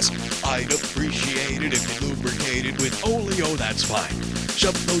ass. I'd appreciate it if you lubricated with oleo, that's fine.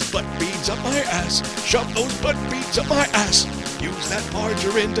 Shove those butt beads up my ass. Shove those butt beads up my ass. Use that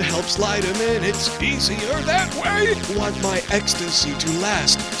margarine to help slide them in. It's easier that way. Want my ecstasy to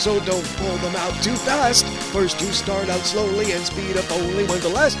last, so don't pull them out too fast. First you start out slowly and speed up only when the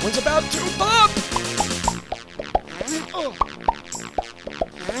last one's about to pop. Oh.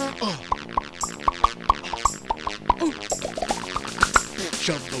 Oh. Oh.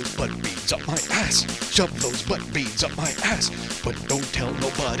 Shove those butt beads up my ass. Shove those butt beads up my ass. But don't tell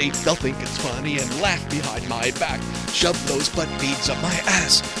nobody, they'll think it's funny and laugh behind my back. Shove those butt beads up my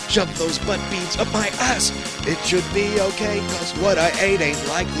ass. Shove those butt beads up my ass. It should be okay, cause what I ate ain't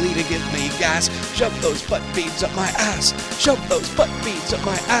likely to give me gas. Shove those butt beads up my ass. Shove those butt beads up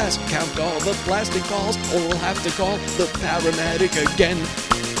my ass. Count all the plastic calls, or we'll have to call the paramedic again.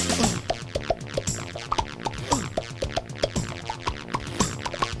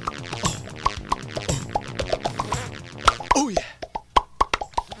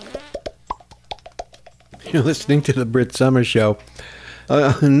 You're listening to the Brit Summer Show.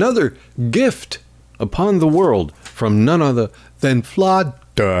 Another gift upon the world from none other than Flod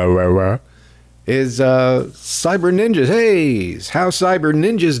is Cyber Ninjas. Hey, how's Cyber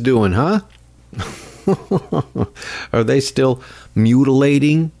Ninjas doing, huh? Are they still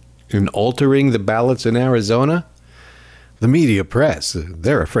mutilating and altering the ballots in Arizona? The media press,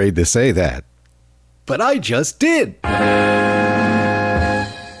 they're afraid to say that. But I just did.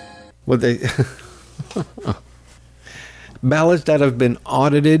 Well, they... ballots that have been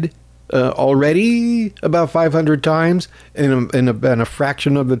audited already about 500 times in a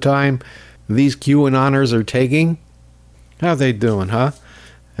fraction of the time these QAnoners are taking. How they doing, huh?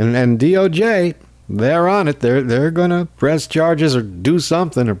 And DOJ, they're on it. They're going to press charges or do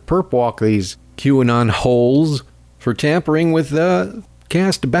something or perp walk these QAnon holes for tampering with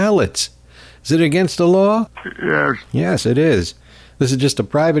cast ballots. Is it against the law? Yes. Yes, it is. This is just a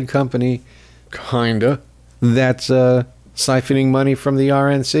private company, kinda, that's siphoning money from the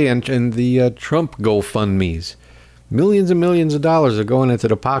RNC and the Trump GoFundMes. Millions and millions of dollars are going into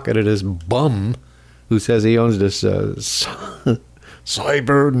the pocket of this bum who says he owns this cyber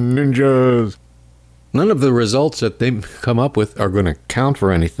ninjas. None of the results that they come up with are going to count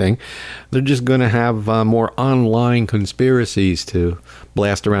for anything. They're just going to have more online conspiracies to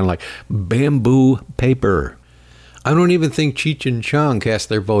blast around like bamboo paper. I don't even think Cheech and Chong cast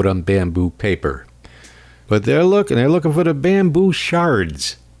their vote on bamboo paper. But they're looking for the bamboo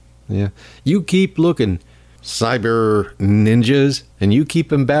shards. Yeah. You keep looking, cyber ninjas, and you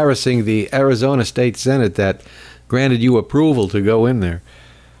keep embarrassing the Arizona State Senate that granted you approval to go in there.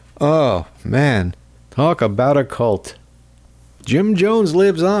 Oh, man. Talk about a cult. Jim Jones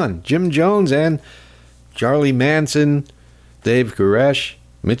lives on. Jim Jones and Charlie Manson, Dave Koresh,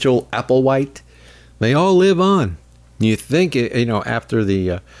 Mitchell Applewhite, they all live on. You think, after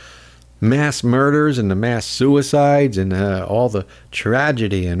the mass murders and the mass suicides and all the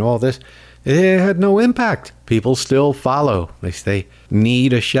tragedy and all this, it had no impact. People still follow. They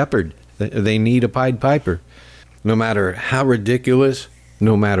need a shepherd. They need a Pied Piper. No matter how ridiculous,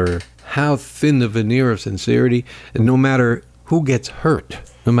 no matter how thin the veneer of sincerity, and no matter who gets hurt,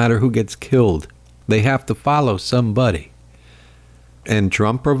 no matter who gets killed, they have to follow somebody. And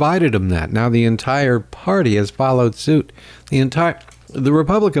Trump provided them that. Now the entire party has followed suit. The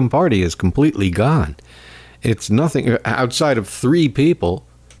Republican Party is completely gone. It's nothing outside of 3 people,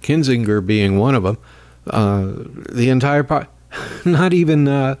 Kinzinger being one of them. The entire party, not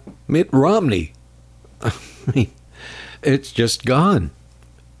even Mitt Romney. I mean, it's just gone.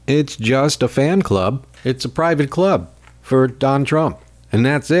 It's just a fan club. It's a private club for Don Trump. And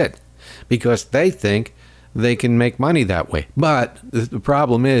that's it. Because they think they can make money that way. But the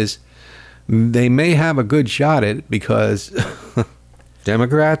problem is, they may have a good shot at it because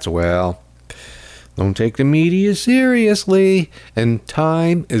Democrats, well, don't take the media seriously. And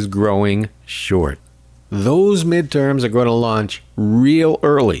time is growing short. Those midterms are going to launch real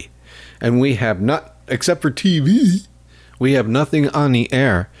early. And we have not, except for TV, we have nothing on the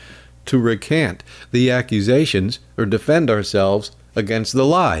air to recant the accusations or defend ourselves against the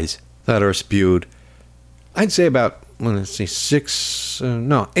lies that are spewed. I'd say about,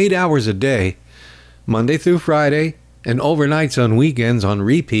 8 hours a day, Monday through Friday, and overnights on weekends on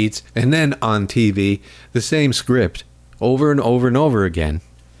repeats, and then on TV, the same script over and over and over again.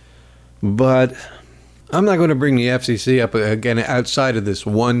 But I'm not going to bring the FCC up again outside of this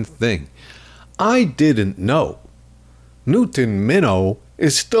one thing. I didn't know Newton Minow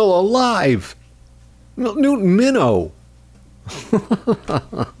is still alive. Newton Minow.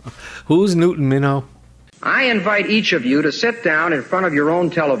 Who's Newton Minow? I invite each of you to sit down in front of your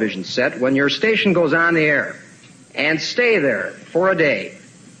own television set when your station goes on the air and stay there for a day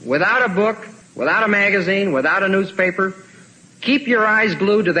without a book, without a magazine, without a newspaper. Keep your eyes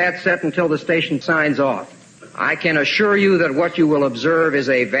glued to that set until the station signs off. I can assure you that what you will observe is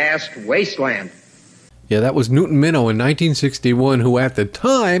a vast wasteland. Yeah, that was Newton Minow in 1961, who at the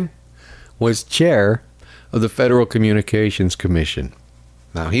time was chair of the Federal Communications Commission.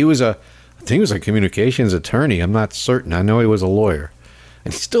 Now, I think he was a communications attorney. I'm not certain. I know he was a lawyer.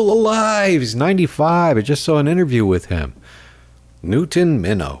 And he's still alive. He's 95. I just saw an interview with him. Newton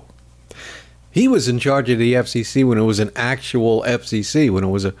Minow. He was in charge of the FCC when it was an actual FCC, when it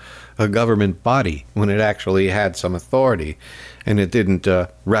was a government body, when it actually had some authority, and it didn't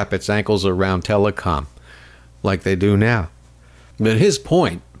wrap its ankles around telecom like they do now. But his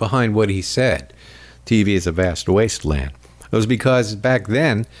point behind what he said, TV is a vast wasteland, was because back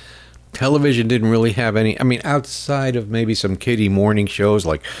then, television didn't really have any, outside of maybe some kiddie morning shows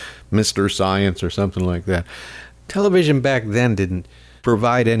like Mr. Science or something like that, television back then didn't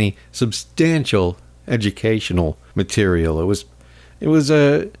provide any substantial educational material. It was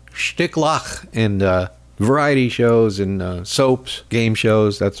a shtickloch and variety shows and soaps, game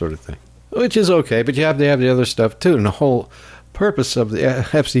shows, that sort of thing. Which is okay, but you have to have the other stuff too. And the whole purpose of the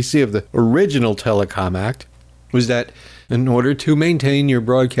FCC, of the original Telecom Act, was that in order to maintain your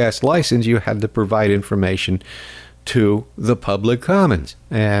broadcast license, you had to provide information to the public commons.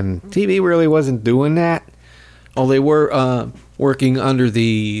 And TV really wasn't doing that. Oh, they were working under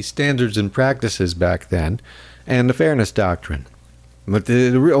the standards and practices back then and the fairness doctrine. But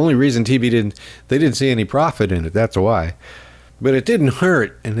the only reason TV didn't see any profit in it, that's why. But it didn't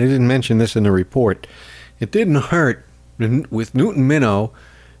hurt, and they didn't mention this in the report, it didn't hurt with Newton Minow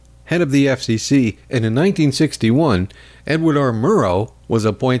head of the FCC, and in 1961, Edward R. Murrow was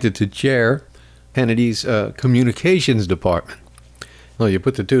appointed to chair Kennedy's communications department. Well, you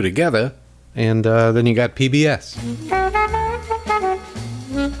put the two together, and then you got PBS.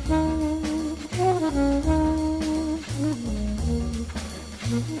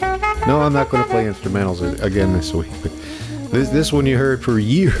 No, I'm not going to play instrumentals again this week, but this one you heard for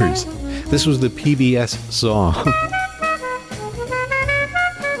years. This was the PBS song.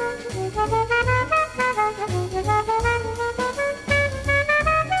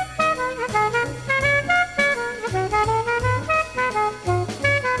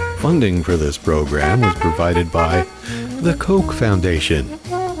 Funding for this program was provided by the Koch Foundation.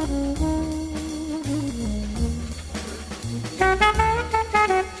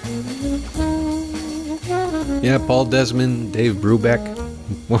 Yeah, Paul Desmond, Dave Brubeck,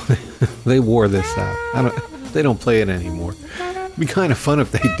 well, they wore this out. They don't play it anymore. It'd be kind of fun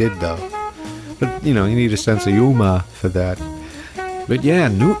if they did, though. But, you need a sense of humor for that. But yeah,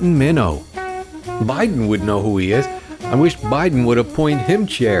 Newton Minow. Biden would know who he is. I wish Biden would appoint him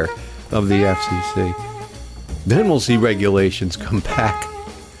chair of the FCC. Then we'll see regulations come back.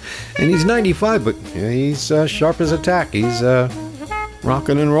 And he's 95, but he's sharp as a tack. He's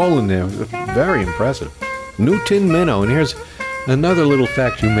rocking and rolling there. Very impressive. Newton Minow. And here's another little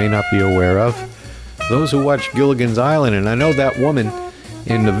fact you may not be aware of. Those who watch Gilligan's Island, and I know that woman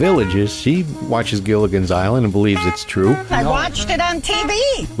in the Villages, she watches Gilligan's Island and believes it's true. I watched it on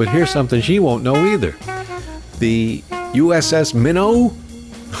TV. But here's something she won't know either. The USS Minnow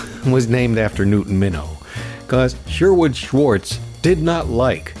was named after Newton Minow because Sherwood Schwartz did not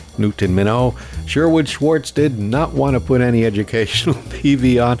like Newton Minow. Sherwood Schwartz did not want to put any educational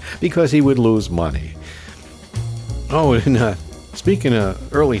TV on because he would lose money. Oh, and speaking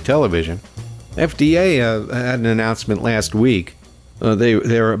of early television, FDA had an announcement last week.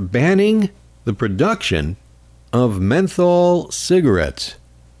 They're banning the production of menthol cigarettes.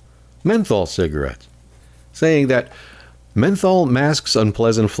 Menthol cigarettes. Saying that menthol masks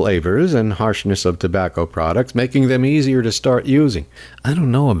unpleasant flavors and harshness of tobacco products, making them easier to start using. I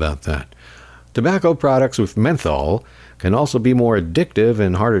don't know about that. Tobacco products with menthol can also be more addictive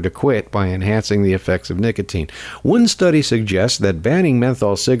and harder to quit by enhancing the effects of nicotine. One study suggests that banning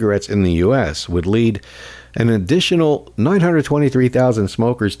menthol cigarettes in the U.S. would lead an additional 923,000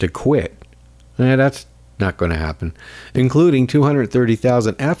 smokers to quit. That's not going to happen, including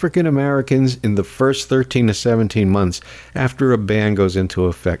 230,000 African Americans in the first 13 to 17 months after a ban goes into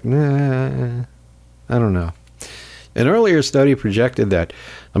effect. I don't know. An earlier study projected that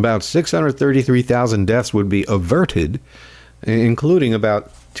about 633,000 deaths would be averted, including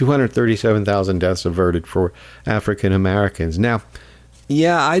about 237,000 deaths averted for African Americans. Now,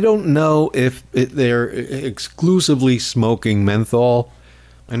 yeah, I don't know if they're exclusively smoking menthol.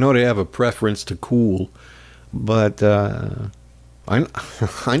 I know they have a preference to cool, but I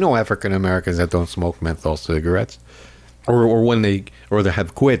know African Americans that don't smoke menthol cigarettes, or they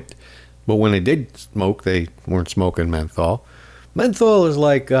have quit. But when they did smoke, they weren't smoking menthol. Menthol is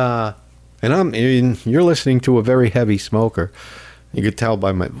like, you're listening to a very heavy smoker. You could tell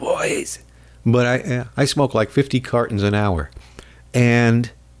by my voice. But I smoke like 50 cartons an hour. And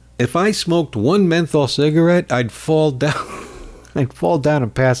if I smoked one menthol cigarette, I'd fall down. I'd fall down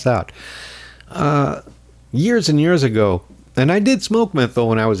and pass out. Years and years ago, and I did smoke menthol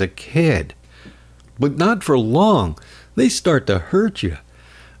when I was a kid, but not for long. They start to hurt you.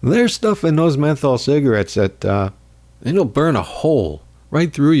 There's stuff in those menthol cigarettes that it'll burn a hole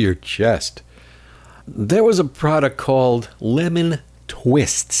right through your chest. There was a product called Lemon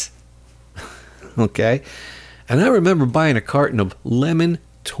Twists. Okay? And I remember buying a carton of Lemon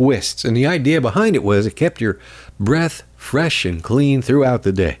Twists. And the idea behind it was it kept your breath fresh and clean throughout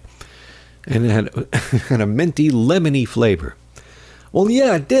the day. And it had a minty, lemony flavor. Well,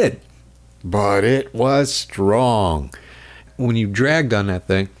 yeah, it did. But it was strong. When you dragged on that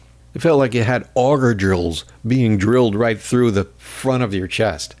thing, it felt like you had auger drills being drilled right through the front of your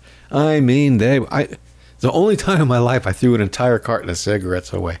chest. I mean, the only time in my life I threw an entire carton of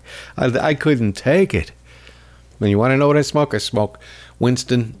cigarettes away. I couldn't take it. And you want to know what I smoke? I smoke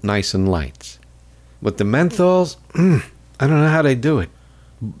Winston Nice and Lights. But the menthols, I don't know how they do it.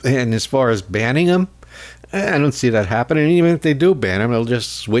 And as far as banning them, I don't see that happening. Even if they do ban them, they'll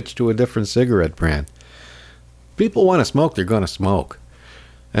just switch to a different cigarette brand. People want to smoke, they're going to smoke.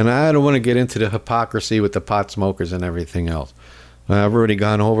 And I don't want to get into the hypocrisy with the pot smokers and everything else. I've already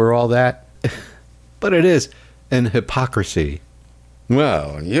gone over all that. But it is an hypocrisy.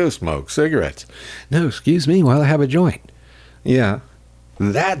 Well, you smoke cigarettes. No, excuse me, while I have a joint. Yeah,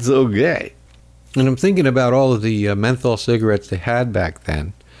 that's okay. And I'm thinking about all of the menthol cigarettes they had back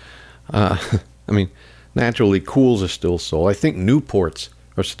then. I mean, naturally, Cools are still sold. I think Newports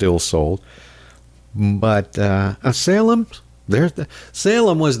are still sold. But Salem,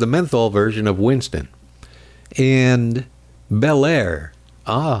 Salem was the menthol version of Winston. And Bel Air,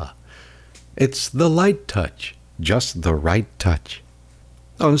 it's the light touch. Just the right touch.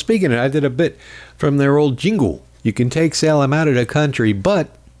 Oh, and speaking of it, I did a bit from their old jingle. You can take Salem out of the country,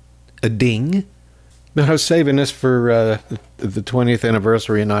 but a ding. I was saving this for the 20th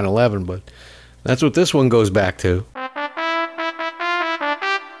anniversary of 9/11, but that's what this one goes back to.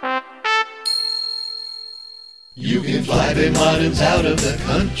 You can fly Bin Laden's out of the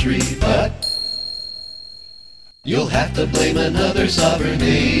country, but you'll have to blame another sovereign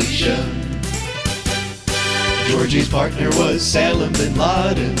nation. Georgie's partner was Salem Bin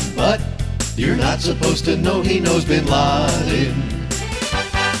Laden, but you're not supposed to know he knows Bin Laden.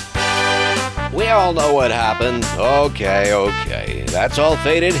 We all know what happened. Okay. That's all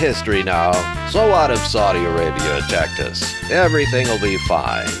faded history now. So what if Saudi Arabia attacked us? Everything will be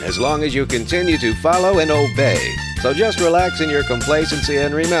fine, as long as you continue to follow and obey. So just relax in your complacency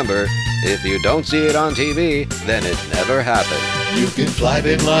and remember, if you don't see it on TV, then it never happened. You can fly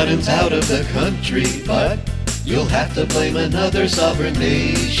Bin Laden's out of the country, but you'll have to blame another sovereign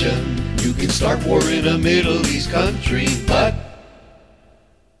nation. You can start war in a Middle East country, but...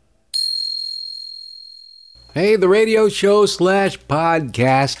 Hey, the radio show /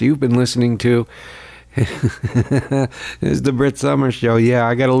 podcast you've been listening to is the Brit Summer Show. Yeah,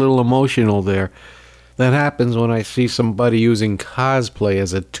 I got a little emotional there. That happens when I see somebody using cosplay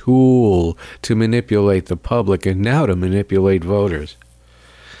as a tool to manipulate the public and now to manipulate voters.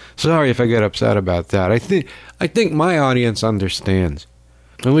 Sorry if I get upset about that. I think my audience understands.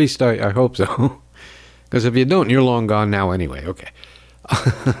 At least I hope so. Because if you don't, you're long gone now anyway. Okay.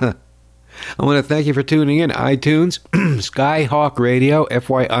 I want to thank you for tuning in. iTunes, Skyhawk Radio,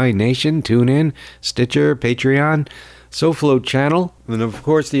 FYI Nation, TuneIn, Stitcher, Patreon, SoFlo Channel, and of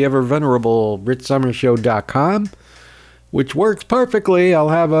course the ever-venerable BritSummerShow.com, which works perfectly. I'll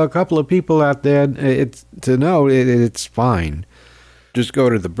have a couple of people out there to know it's fine. Just go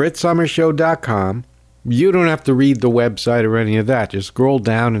to the BritSummerShow.com. You don't have to read the website or any of that. Just scroll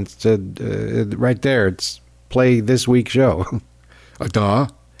down and said right there, it's play this week's show. Duh.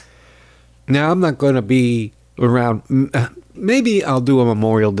 Now, I'm not going to be around. Maybe I'll do a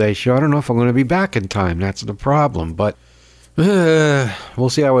Memorial Day show. I don't know if I'm going to be back in time. That's the problem. But we'll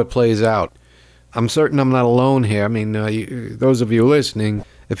see how it plays out. I'm certain I'm not alone here. I mean, those of you listening,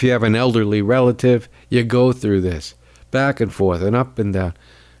 if you have an elderly relative, you go through this back and forth and up and down.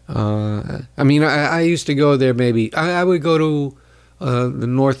 I mean, I used to go there maybe. I would go to the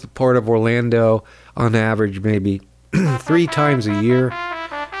north part of Orlando on average maybe 3 times a year.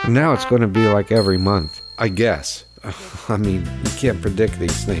 Now it's going to be like every month, I guess. I mean, you can't predict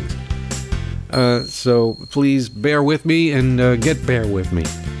these things. So please bear with me and bear with me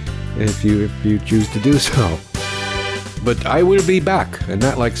if you choose to do so. But I will be back, and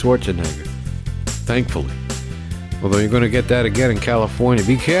not like Schwarzenegger, thankfully. Although you're going to get that again in California.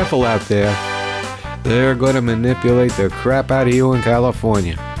 Be careful out there. They're going to manipulate the crap out of you in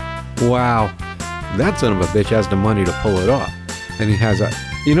California. Wow. That son of a bitch has the money to pull it off. And he has a...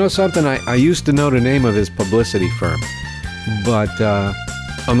 You know something? I used to know the name of his publicity firm, but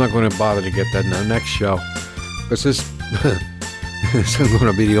I'm not going to bother to get that in the next show, because this is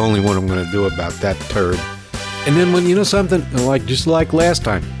going to be the only one I'm going to do about that turd. And then when, you know something, just like last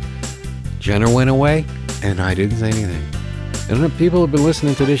time, Jenner went away, and I didn't say anything. And people have been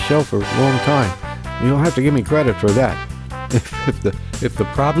listening to this show for a long time. You don't have to give me credit for that. If the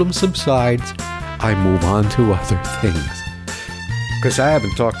problem subsides, I move on to other things. Because I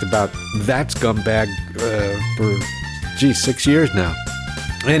haven't talked about that scumbag for, 6 years now.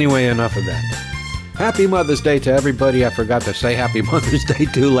 Anyway, enough of that. Happy Mother's Day to everybody. I forgot to say Happy Mother's Day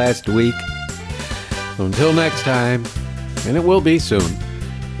to last week. So until next time, and it will be soon,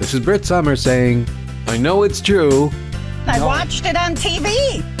 this is Brit Summer saying, I know it's true. I watched it on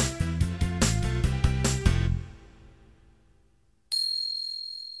TV.